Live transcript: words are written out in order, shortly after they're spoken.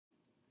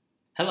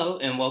Hello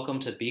and welcome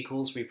to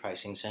BQool's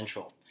Repricing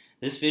Central.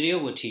 This video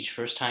will teach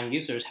first-time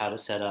users how to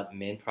set up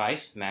min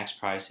price, max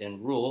price,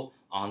 and rule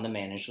on the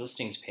Manage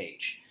Listings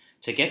page.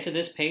 To get to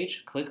this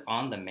page, click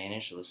on the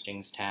Manage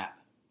Listings tab.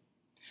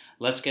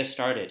 Let's get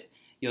started.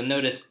 You'll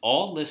notice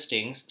all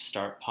listings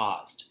start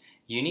paused.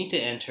 You need to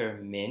enter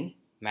min,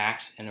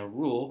 max, and a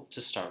rule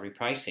to start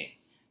repricing.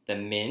 The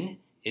min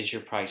is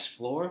your price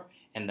floor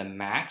and the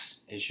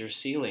max is your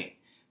ceiling.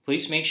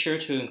 Please make sure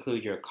to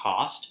include your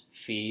cost,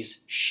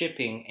 fees,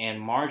 shipping, and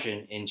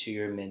margin into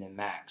your min and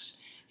max.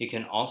 You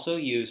can also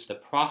use the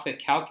profit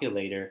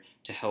calculator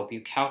to help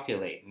you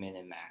calculate min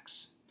and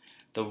max.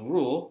 The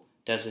rule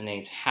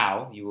designates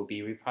how you will be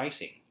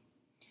repricing.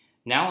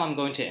 Now I'm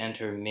going to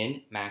enter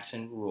min, max,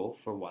 and rule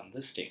for one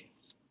listing.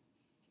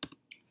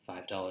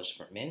 $5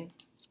 for min,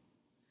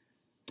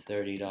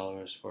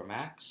 $30 for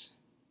max,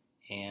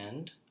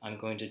 and I'm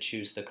going to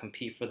choose the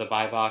compete for the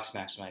buy box,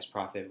 maximize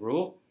profit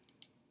rule.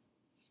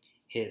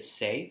 Hit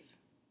save.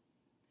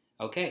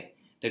 Okay,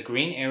 the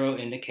green arrow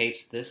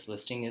indicates this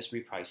listing is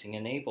repricing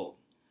enabled.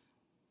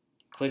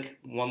 Click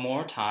one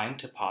more time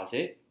to pause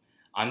it.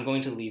 I'm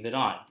going to leave it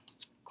on.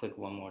 Click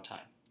one more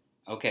time.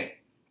 Okay,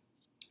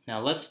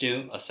 now let's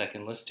do a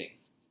second listing.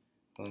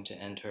 I'm going to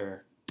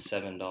enter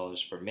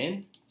 $7 for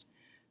min,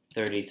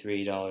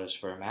 $33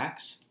 for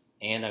max,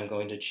 and I'm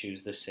going to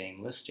choose the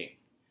same listing.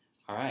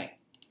 All right,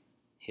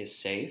 hit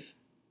save.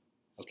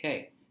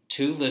 Okay,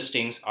 two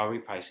listings are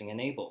repricing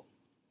enabled.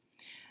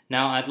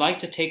 Now I'd like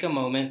to take a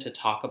moment to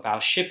talk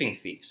about shipping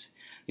fees.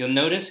 You'll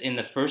notice in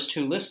the first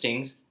two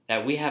listings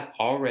that we have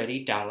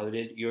already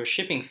downloaded your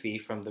shipping fee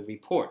from the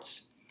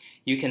reports.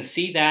 You can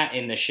see that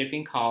in the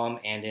shipping column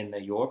and in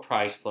the your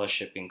price plus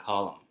shipping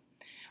column.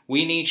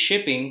 We need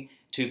shipping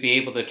to be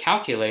able to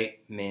calculate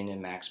min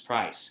and max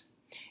price.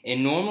 It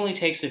normally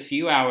takes a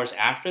few hours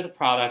after the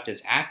product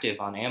is active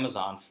on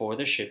Amazon for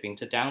the shipping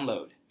to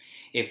download.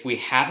 If we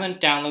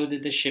haven't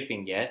downloaded the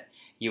shipping yet,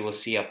 you will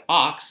see a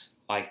box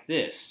like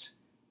this,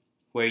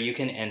 where you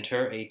can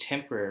enter a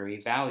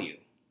temporary value.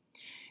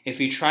 If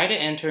you try to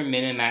enter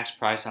min and max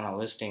price on a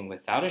listing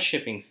without a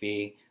shipping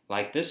fee,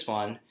 like this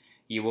one,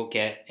 you will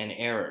get an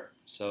error.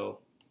 So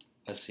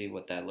let's see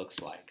what that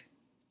looks like.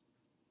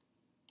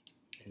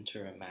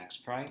 Enter a max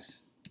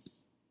price,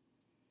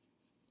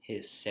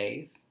 hit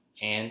save,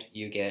 and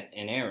you get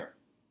an error.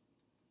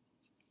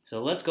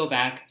 So let's go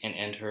back and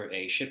enter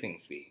a shipping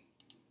fee.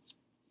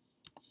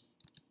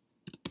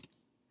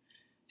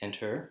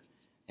 Enter,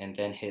 and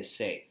then hit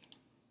save.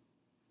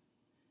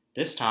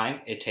 This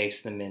time, it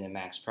takes the min and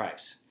max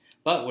price.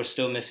 But we're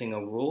still missing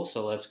a rule,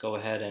 so let's go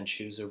ahead and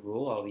choose a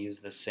rule. I'll use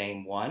the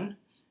same one.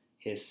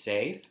 Hit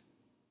save.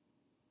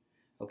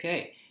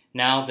 Okay,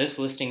 now this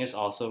listing is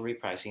also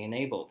repricing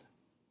enabled.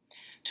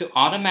 To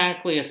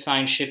automatically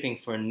assign shipping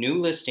for new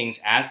listings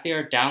as they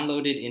are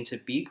downloaded into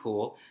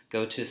BQool,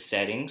 go to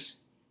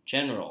Settings,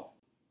 General.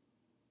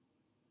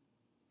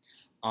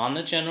 On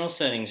the General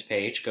Settings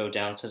page, go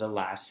down to the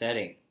last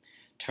setting.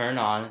 Turn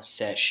on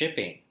Set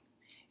Shipping,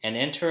 and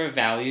enter a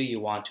value you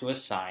want to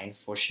assign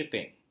for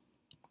shipping.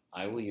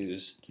 I will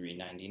use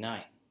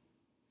 $3.99.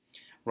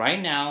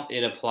 Right now,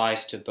 it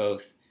applies to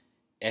both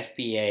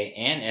FBA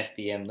and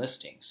FBM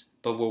listings,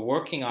 but we're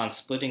working on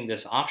splitting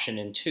this option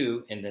in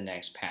two in the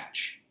next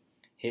patch.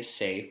 Hit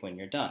save when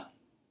you're done.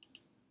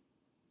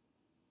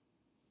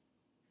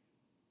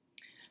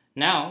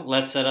 Now,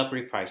 let's set up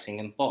repricing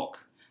in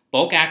bulk.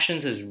 Bulk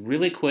actions is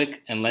really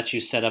quick and lets you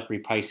set up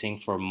repricing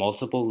for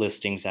multiple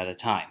listings at a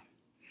time.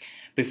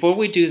 Before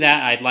we do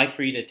that, I'd like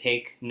for you to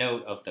take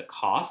note of the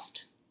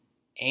cost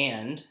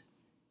and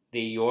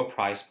the your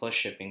price plus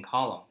shipping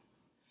column.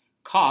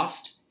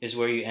 Cost is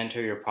where you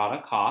enter your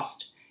product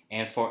cost,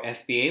 and for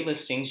FBA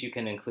listings, you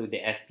can include the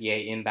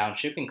FBA inbound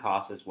shipping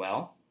cost as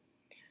well.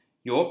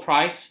 Your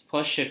price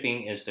plus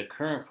shipping is the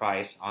current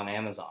price on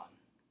Amazon.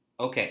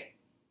 Okay,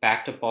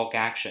 back to bulk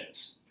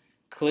actions.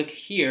 Click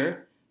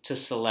here to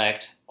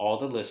select all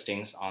the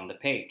listings on the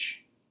page.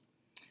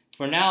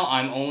 For now,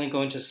 I'm only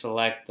going to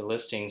select the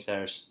listings that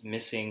are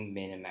missing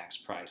min and max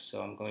price.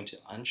 So I'm going to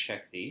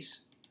uncheck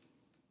these.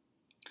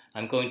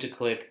 I'm going to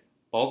click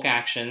Bulk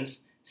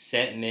Actions,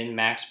 Set Min,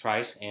 Max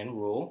Price, and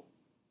Rule.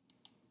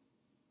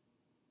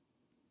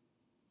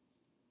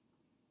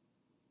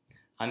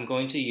 I'm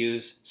going to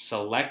use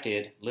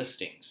Selected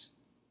Listings.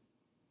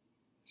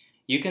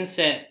 You can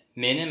set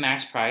min and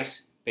max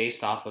price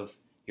based off of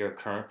your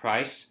current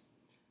price,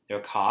 their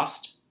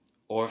cost,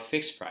 or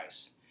fixed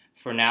price.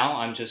 For now,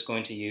 I'm just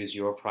going to use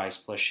your price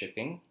plus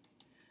shipping.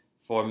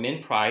 For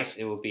min price,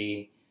 it will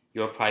be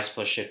your price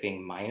plus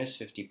shipping minus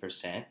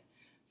 50%.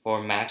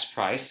 For max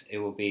price, it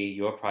will be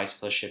your price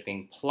plus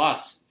shipping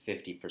plus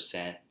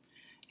 50%.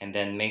 And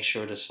then make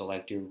sure to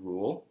select your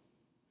rule.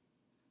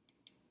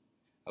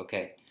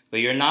 Okay, but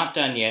you're not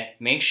done yet.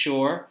 Make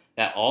sure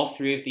that all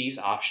three of these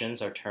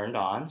options are turned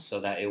on so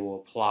that it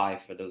will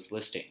apply for those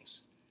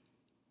listings.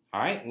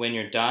 All right, when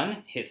you're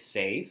done, hit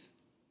save.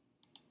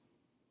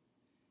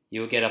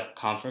 You'll get a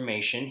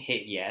confirmation,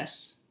 hit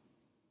yes,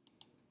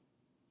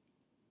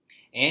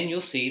 and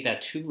you'll see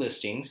that two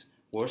listings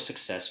were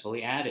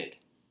successfully added.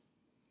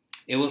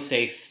 It will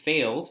say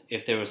failed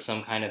if there was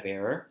some kind of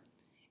error,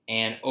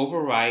 and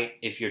overwrite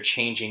if you're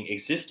changing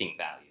existing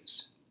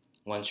values.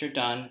 Once you're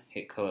done,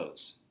 hit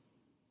close.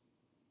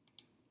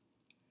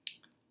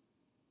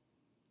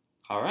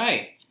 All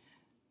right.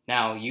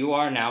 Now you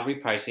are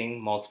repricing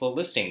multiple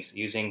listings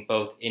using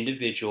both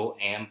individual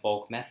and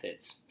bulk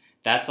methods.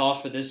 That's all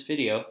for this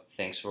video.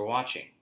 Thanks for watching.